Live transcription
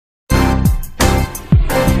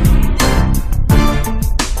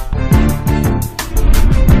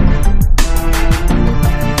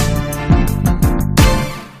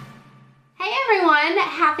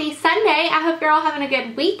you're all having a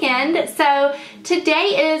good weekend. So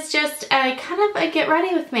today is just a kind of a get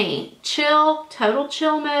ready with me, chill, total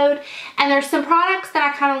chill mode. And there's some products that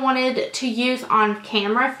I kind of wanted to use on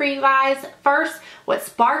camera for you guys. First, what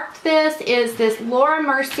sparked this is this Laura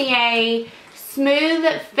Mercier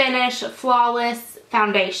Smooth Finish Flawless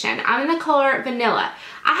Foundation. I'm in the color Vanilla.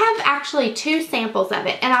 I have actually 2 samples of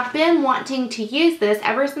it, and I've been wanting to use this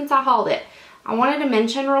ever since I hauled it. I wanted to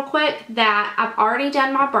mention real quick that I've already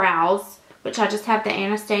done my brows, which I just have the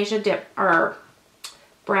Anastasia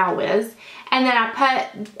Brow Wiz. And then I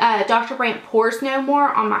put Dr. Brandt Pores No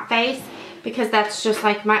More on my face because that's just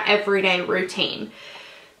like my everyday routine.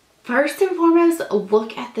 First and foremost,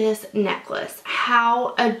 look at this necklace.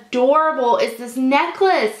 How adorable is this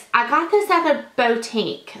necklace? I got this at a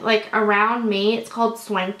boutique, like around me. It's called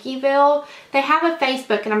Swankyville. They have a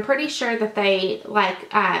Facebook, and I'm pretty sure that they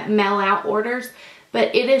like mail out orders,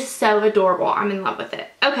 but it is so adorable. I'm in love with it.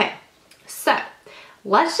 Okay, so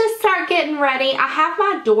let's just start getting ready. I have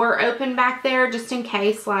my door open back there just in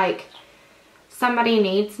case like somebody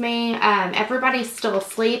needs me. Everybody's still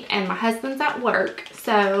asleep and my husband's at work,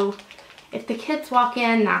 so if the kids walk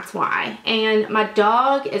in, that's why. And my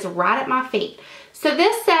dog is right at my feet. So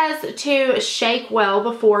this says to shake well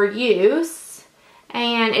before use,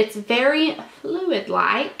 and it's very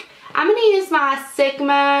fluid-like. I'm going to use my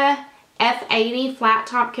Sigma F80 flat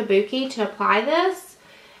top kabuki to apply this,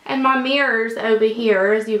 and my mirror's over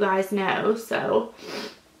here, as you guys know, so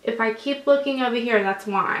if I keep looking over here, that's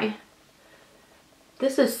why.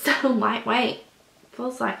 This is so lightweight.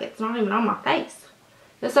 Feels like it's not even on my face.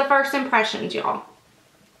 This is the first impressions, y'all.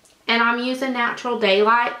 And I'm using natural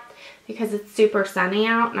daylight because it's super sunny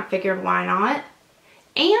out, and I figured why not.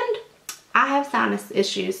 And I have sinus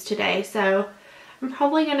issues today, so I'm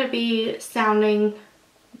probably going to be sounding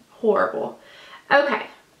horrible. Okay.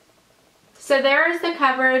 So there's the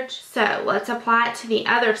coverage. So let's apply it to the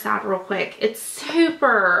other side real quick. It's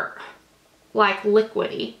super like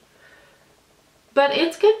liquidy. But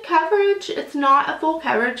it's good coverage. It's not a full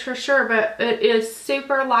coverage for sure, but it is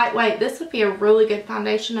super lightweight. This would be a really good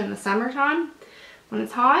foundation in the summertime when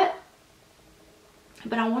it's hot.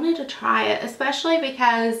 But I wanted to try it, especially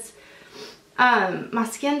because my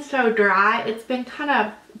skin's so dry. It's been kind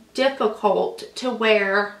of difficult to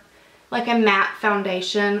wear like a matte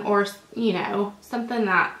foundation or, you know, something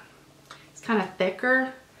that is kind of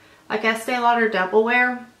thicker. Like Estee Lauder Double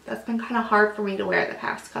Wear. That's been kind of hard for me to wear the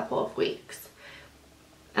past couple of weeks.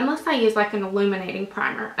 Unless I use like an illuminating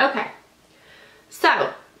primer. Okay.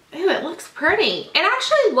 So, ooh, it looks pretty. It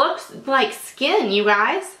actually looks like skin, you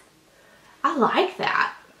guys. I like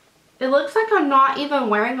that. It looks like I'm not even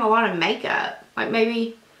wearing a lot of makeup. Like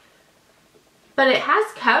maybe, but it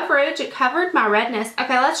has coverage. It covered my redness.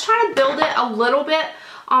 Okay, let's try to build it a little bit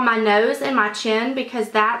on my nose and my chin because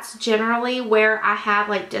that's generally where I have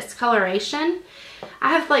like discoloration.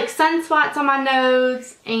 I have like sunspots on my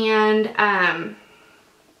nose and,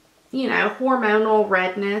 you know, hormonal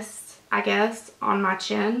redness, I guess, on my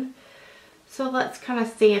chin. So let's kind of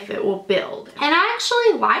see if it will build. And I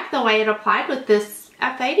actually like the way it applied with this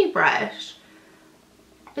F80 brush.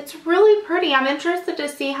 It's really pretty. I'm interested to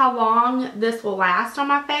see how long this will last on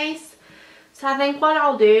my face. So I think what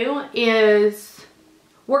I'll do is,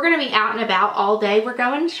 we're going to be out and about all day. We're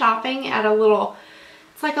going shopping at a little,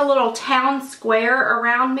 it's like a little town square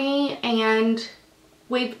around me, and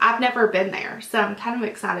I've never been there, so I'm kind of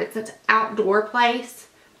excited. It's an outdoor place.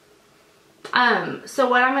 So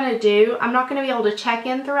what I'm going to do, I'm not going to be able to check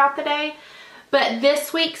in throughout the day, but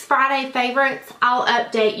this week's Friday favorites, I'll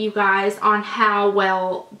update you guys on how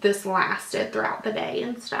well this lasted throughout the day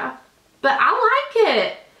and stuff. But I like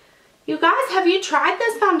it. You guys, have you tried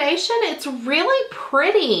this foundation? It's really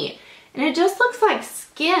pretty, and it just looks like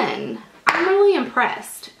skin. I'm really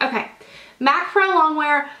impressed. Okay, MAC Pro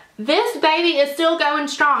Longwear. This baby is still going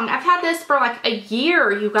strong. I've had this for like a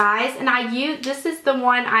year, you guys, and this is the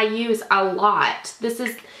one I use a lot. This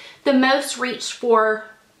is the most reached for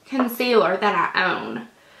concealer that I own.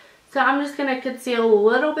 So I'm just going to conceal a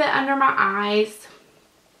little bit under my eyes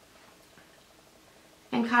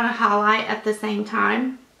and kind of highlight at the same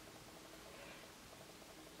time.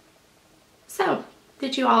 So,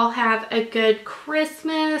 did you all have a good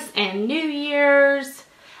Christmas and New Year's?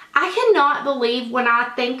 I cannot believe when I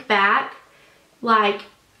think back, like,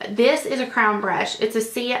 this is a crown brush. It's a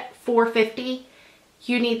C450.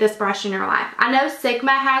 You need this brush in your life. I know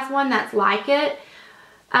Sigma has one that's like it.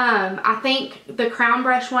 I think the crown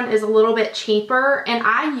brush one is a little bit cheaper, and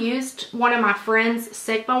I used one of my friend's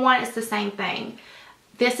Sigma one. It's the same thing.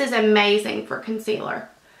 This is amazing for concealer.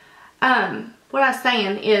 What I was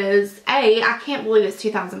saying is, A, I can't believe it's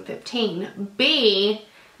 2015. B,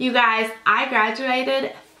 You guys, I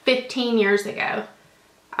graduated 15 years ago.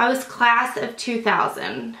 I was class of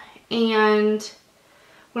 2000, and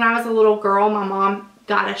when I was a little girl, my mom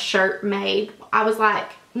got a shirt made. I was like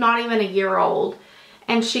not even a year old,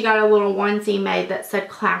 and she got a little onesie made that said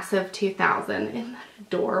class of 2000. Isn't that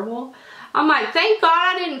adorable? I'm like, thank God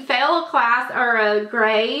I didn't fail a class or a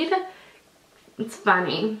grade. It's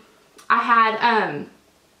funny. I had,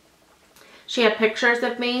 she had pictures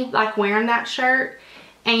of me like wearing that shirt,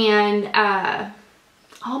 and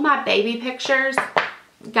all my baby pictures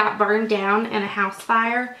got burned down in a house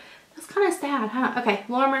fire. That's kind of sad, huh? Okay,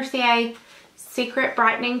 Mercier Secret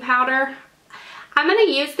Brightening Powder. I'm going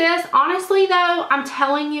to use this. Honestly though, I'm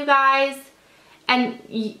telling you guys, and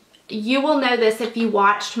you will know this if you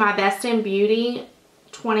watched my Best in Beauty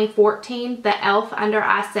 2014, the e.l.f. Under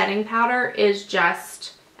Eye Setting Powder is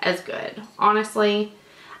just as good. Honestly,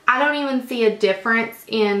 I don't even see a difference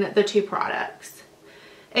in the two products.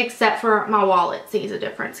 Except for my wallet sees a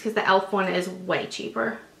difference because the e.l.f. one is way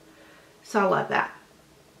cheaper. So I love that.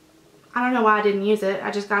 I don't know why I didn't use it.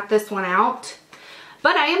 I just got this one out.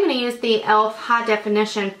 But I am going to use the e.l.f. High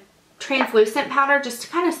Definition Translucent Powder just to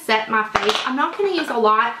kind of set my face. I'm not going to use a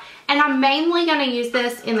lot, and I'm mainly going to use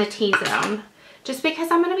this in the T-zone. Just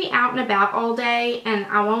because I'm going to be out and about all day and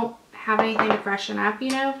I won't have anything to freshen up,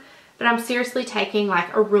 you know. But I'm seriously taking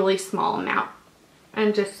like a really small amount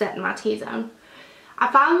and just setting my T-zone.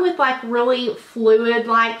 I find with like really fluid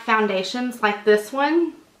like foundations like this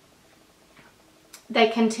one, they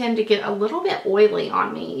can tend to get a little bit oily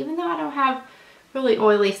on me. Even though I don't have really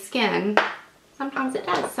oily skin, sometimes it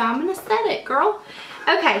does. So I'm going to set it, girl.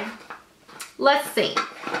 Okay, let's see.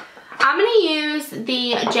 I'm going to use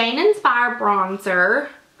the Jane Inspire bronzer.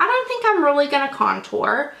 I don't think I'm really going to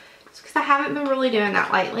contour, just because I haven't been really doing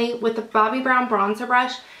that lately. With the Bobbi Brown bronzer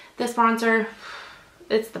brush, this bronzer,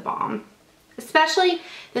 it's the bomb. Especially,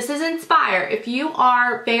 this is Inspire. If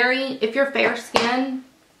you're fair skin,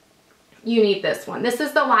 you need this one. This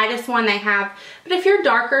is the lightest one they have. But if you're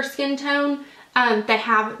darker skin tone, they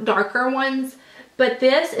have darker ones. But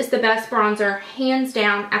this is the best bronzer, hands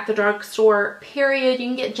down, at the drugstore, period. You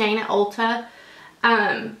can get Jane at Ulta.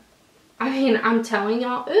 I mean, I'm telling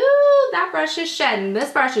y'all, ooh, that brush is shedding.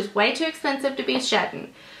 This brush is way too expensive to be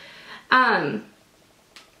shedding. I'm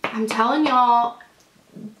telling y'all,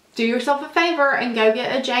 do yourself a favor and go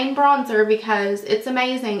get a Jane bronzer because it's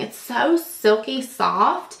amazing. It's so silky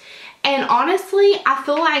soft. And honestly, I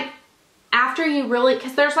feel like after you really,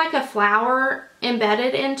 because there's like a flower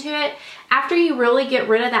embedded into it, after you really get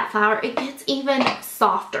rid of that flower, it gets even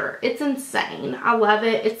softer. It's insane. I love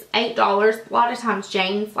it. It's $8. A lot of times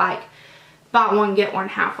Jane's like buy one get one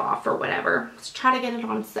half off or whatever. Let's try to get it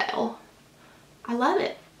on sale. I love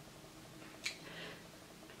it.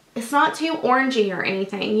 It's not too orangey or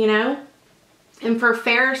anything, you know? And for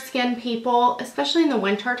fair skinned people, especially in the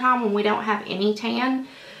winter time when we don't have any tan,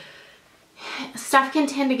 stuff can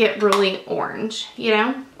tend to get really orange, you know?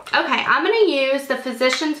 Okay, I'm going to use the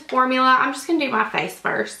Physicians Formula. I'm just going to do my face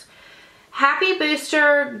first. Happy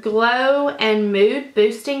Booster Glow and Mood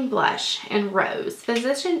Boosting Blush in Rose.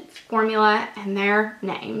 Physicians Formula and their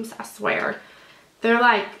names, I swear. They're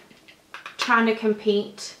like trying to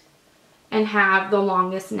compete and have the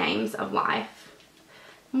longest names of life.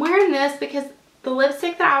 I'm wearing this because the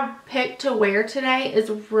lipstick that I picked to wear today is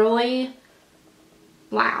really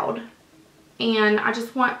loud. And I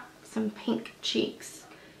just want some pink cheeks.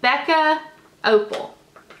 Becca Opal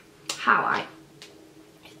highlight.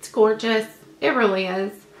 It's gorgeous. It really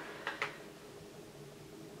is.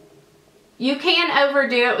 You can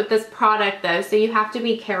overdo it with this product though, so you have to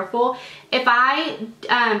be careful. If I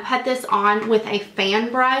put this on with a fan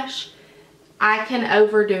brush, I can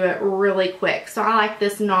overdo it really quick. So I like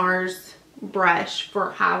this NARS brush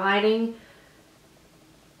for highlighting.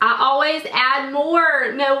 I always add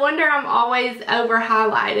more. No wonder I'm always over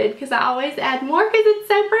highlighted, because I always add more because it's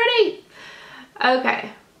so pretty.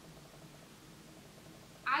 Okay.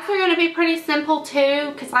 Eyes are going to be pretty simple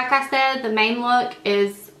too, because like I said, the main look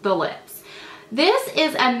is the lips. This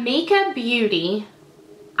is a Mika Beauty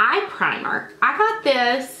eye primer. I got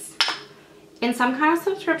this in some kind of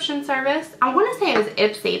subscription service. I want to say it was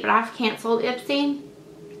Ipsy, but I've canceled Ipsy.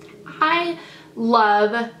 I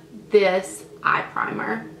love this eye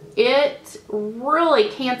primer. It really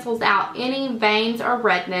cancels out any veins or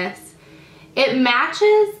redness. It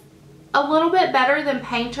matches a little bit better than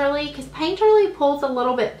Painterly, because Painterly pulls a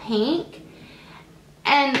little bit pink,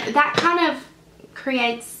 and that kind of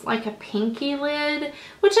creates like a pinky lid,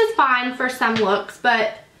 which is fine for some looks,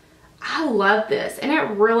 but I love this, and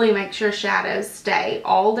it really makes your shadows stay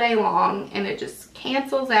all day long, and it just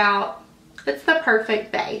cancels out. It's the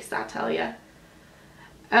perfect base, I tell you.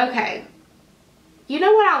 Okay. You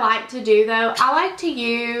know what I like to do though? I like to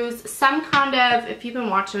use some kind of, if you've been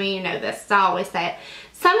watching me, you know this, so I always say it,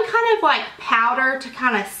 some kind of like powder to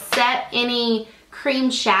kind of set any cream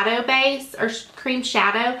shadow base or cream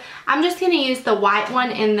shadow. I'm just going to use the white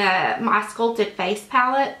one in the My Sculpted Face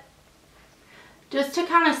palette just to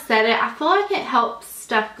kind of set it. I feel like it helps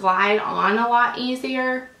stuff glide on a lot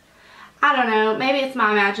easier. I don't know, maybe it's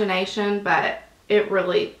my imagination, but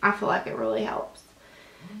I feel like it really helps.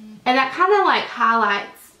 And that kind of like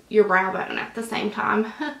highlights your brow bone at the same time.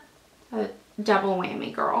 A double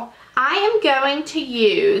whammy, girl. I am going to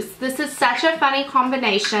use, this is such a funny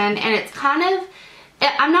combination, and it's kind of,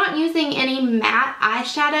 I'm not using any matte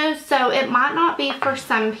eyeshadow, so it might not be for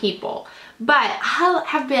some people. But I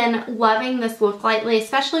have been loving this look lately,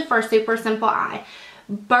 especially for a super simple eye.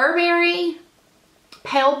 Burberry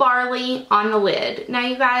Pale Barley on the lid. Now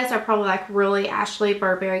you guys are probably like, really, Ashley,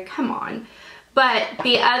 Burberry, come on. But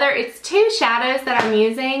the other, it's two shadows that I'm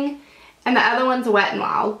using, and the other one's Wet n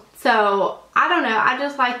Wild. So, I don't know, I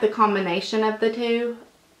just like the combination of the two.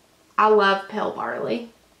 I love Pale Barley.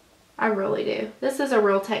 I really do. This is a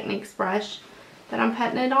Real Techniques brush that I'm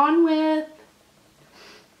putting it on with.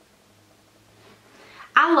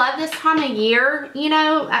 I love this time of year, you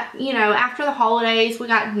know, after the holidays, we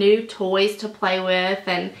got new toys to play with,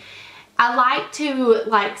 and I like to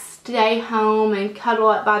like stay home and cuddle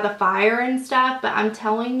up by the fire and stuff, but I'm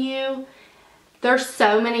telling you, there's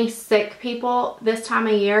so many sick people this time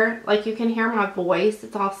of year. Like, you can hear my voice,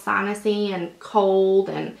 it's all sinusy and cold,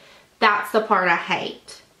 and that's the part I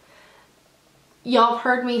hate. Y'all have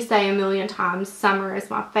heard me say a million times, summer is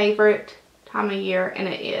my favorite time of year, and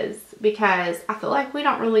it is, because I feel like we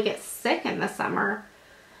don't really get sick in the summer.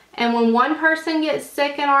 And when one person gets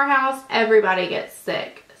sick in our house, everybody gets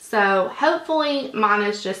sick. So hopefully mine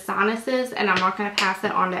is just sinuses, and I'm not going to pass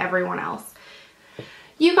it on to everyone else.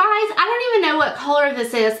 You guys, I don't even know what color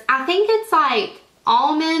this is. I think it's like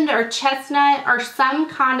almond or chestnut or some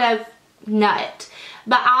kind of nut.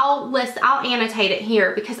 But I'll annotate it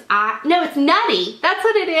here because no, it's nutty. That's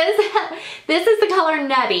what it is. This is the color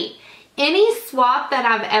nutty. Any swap that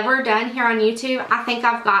I've ever done here on YouTube, I think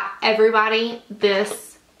I've got everybody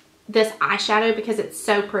this eyeshadow because it's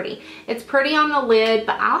so pretty. It's pretty on the lid,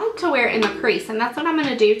 but I like to wear it in the crease, and that's what I'm going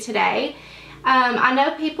to do today. I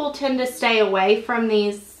know people tend to stay away from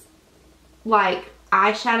these like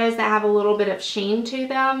eyeshadows that have a little bit of sheen to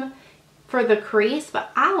them for the crease,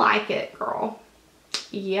 but I like it, girl.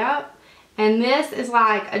 Yep. And this is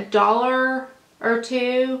like $1 or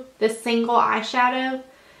 $2, this single eyeshadow.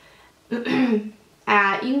 You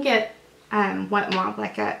can get Wet n Wild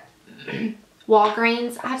like at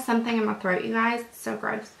Walgreens. I have something in my throat, you guys. It's so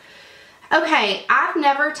gross. Okay, I've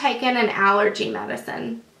never taken an allergy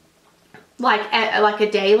medicine, like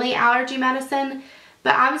a daily allergy medicine,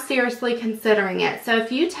 but I'm seriously considering it. So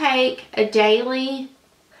if you take a daily,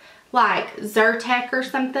 like Zyrtec or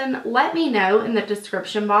something, let me know in the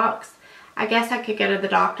description box. I guess I could go to the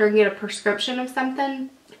doctor and get a prescription of something,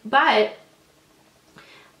 but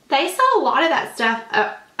they sell a lot of that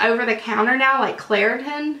stuff over the counter now, like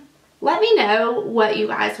Claritin. Let me know what you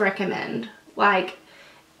guys recommend. Like,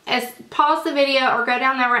 pause the video or go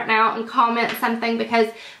down there right now and comment something, because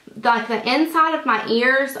like the inside of my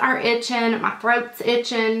ears are itching, my throat's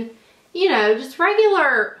itching, you know, just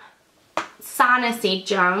regular sinusy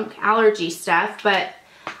junk, allergy stuff. But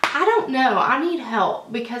I don't know, I need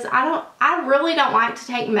help because I really don't like to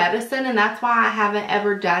take medicine, and that's why I haven't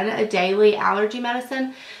ever done a daily allergy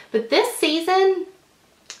medicine. But this season,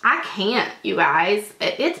 I can't, you guys.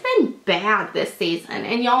 It's been bad this season.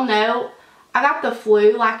 And y'all know, I got the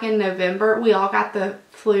flu like in November. We all got the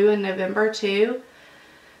flu in November too.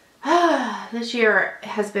 This year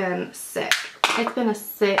has been sick. It's been a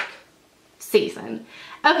sick season.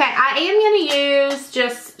 Okay, I am going to use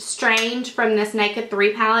just Strange from this Naked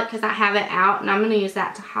 3 palette because I have it out. And I'm going to use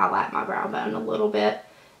that to highlight my brow bone a little bit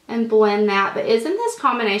and blend that. But isn't this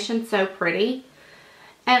combination so pretty?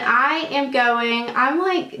 And I'm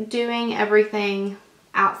like doing everything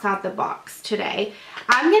outside the box today.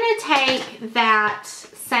 I'm going to take that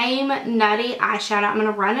same nutty eyeshadow. I'm going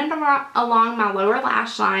to run it along my lower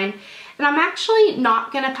lash line. And I'm actually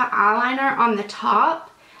not going to put eyeliner on the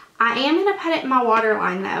top. I am going to put it in my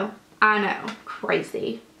waterline though. I know,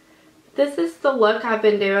 crazy. This is the look I've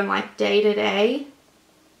been doing like day to day.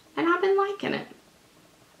 And I've been liking it.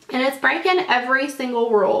 And it's breaking every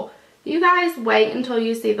single rule. You guys wait until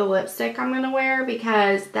you see the lipstick I'm going to wear,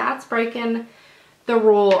 because that's breaking the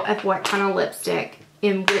rule of what kind of lipstick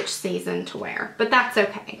in which season to wear. But that's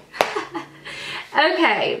okay.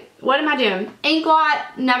 Okay, what am I doing? Ink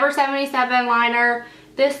Blot, number 77 liner.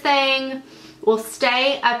 This thing, will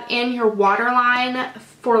stay up in your waterline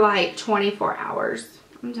for like 24 hours.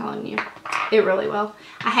 I'm telling you, it really will.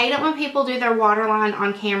 I hate it when people do their waterline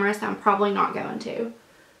on camera, so I'm probably not going to.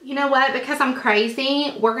 You know what? Because I'm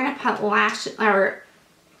crazy, we're going to put lash, or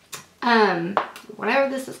whatever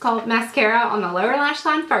this is called, mascara on the lower lash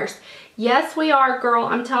line first. Yes, we are, girl.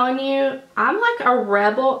 I'm telling you, I'm like a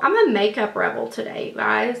rebel. I'm a makeup rebel today, you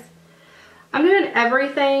guys. I'm doing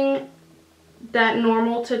everything that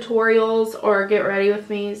normal tutorials or get ready with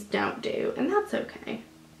me's don't do, and that's okay.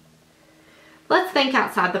 Let's think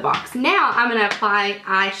outside the box. Now I'm going to apply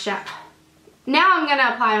eyeshadow. Now I'm going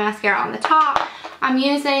to apply mascara on the top. I'm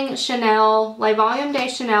using Chanel, Le Volume de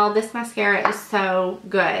Chanel. This mascara is so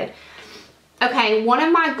good. Okay, one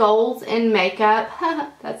of my goals in makeup,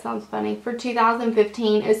 that sounds funny, for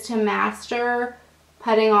 2015 is to master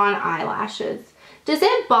putting on eyelashes. Does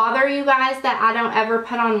it bother you guys that I don't ever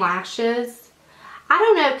put on lashes? I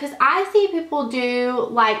don't know, because I see people do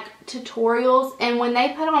like tutorials, and when they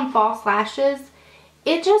put on false lashes,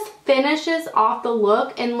 it just finishes off the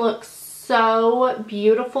look and looks so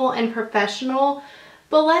beautiful and professional.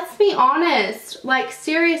 But let's be honest, like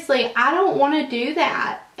seriously, I don't want to do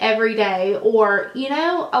that every day, or you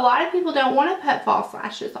know, a lot of people don't want to put false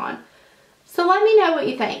lashes on. So let me know what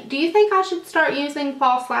you think. Do you think I should start using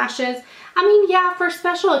false lashes? I mean, yeah, for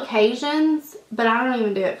special occasions, but I don't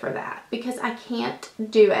even do it for that because I can't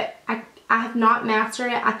do it. I have not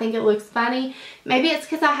mastered it. I think it looks funny. Maybe it's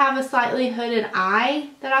because I have a slightly hooded eye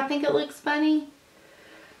that I think it looks funny.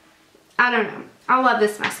 I don't know. I love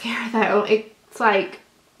this mascara though. It's like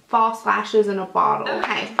false lashes in a bottle.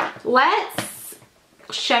 Okay, let's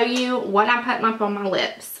show you what I'm putting up on my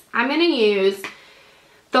lips. I'm going to use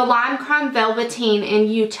the Lime Crime Velveteen in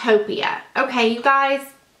Utopia. Okay, you guys,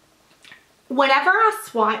 whenever I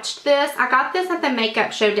swatched this, I got this at the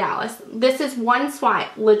Makeup Show Dallas. This is one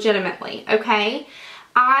swipe, legitimately, okay?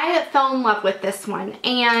 I fell in love with this one,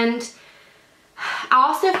 and I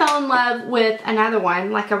also fell in love with another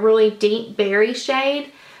one, like a really deep berry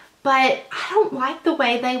shade, but I don't like the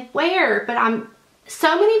way they wear, but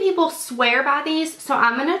so many people swear by these, so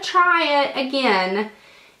I'm going to try it again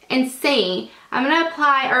and see. I'm going to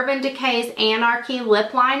apply Urban Decay's Anarchy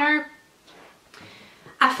Lip Liner.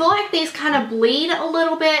 I feel like these kind of bleed a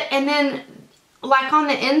little bit, and then like on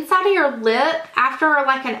the inside of your lip, after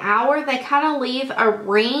like an hour, they kind of leave a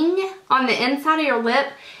ring on the inside of your lip,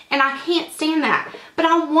 and I can't stand that. But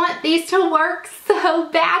I want these to work so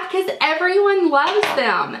bad because everyone loves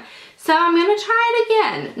them. So I'm going to try it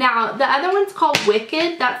again. Now, the other one's called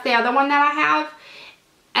Wicked. That's the other one that I have.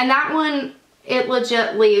 And that one, it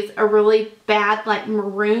legit leaves a really bad like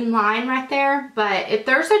maroon line right there. But if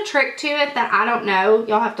there's a trick to it that I don't know,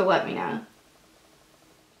 y'all have to let me know.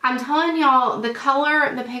 I'm telling y'all, the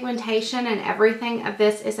color, the pigmentation, and everything of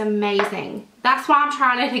this is amazing. That's why I'm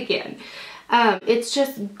trying it again. It's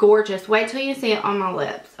just gorgeous. Wait till you see it on my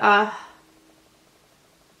lips.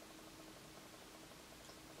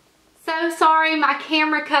 So sorry, my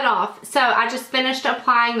camera cut off. So I just finished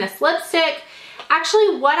applying this lipstick.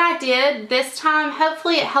 Actually, what I did this time,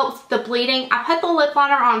 hopefully it helps the bleeding. I put the lip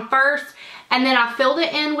liner on first, and then I filled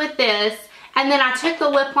it in with this, and then I took the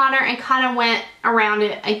lip liner and kind of went around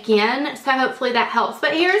it again. So hopefully that helps.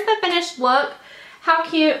 But here's the finished look. How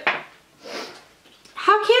cute.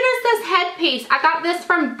 How cute is this headpiece? I got this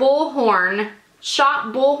from Bullhorn,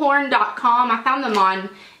 shopbullhorn.com. I found them on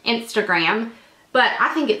Instagram. But I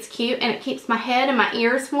think it's cute, and it keeps my head and my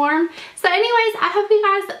ears warm. So anyways, I hope you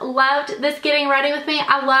guys loved this getting ready with me.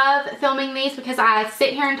 I love filming these because I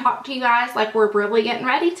sit here and talk to you guys like we're really getting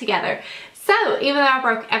ready together. So even though I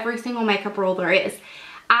broke every single makeup rule there is,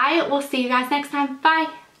 I will see you guys next time.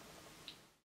 Bye.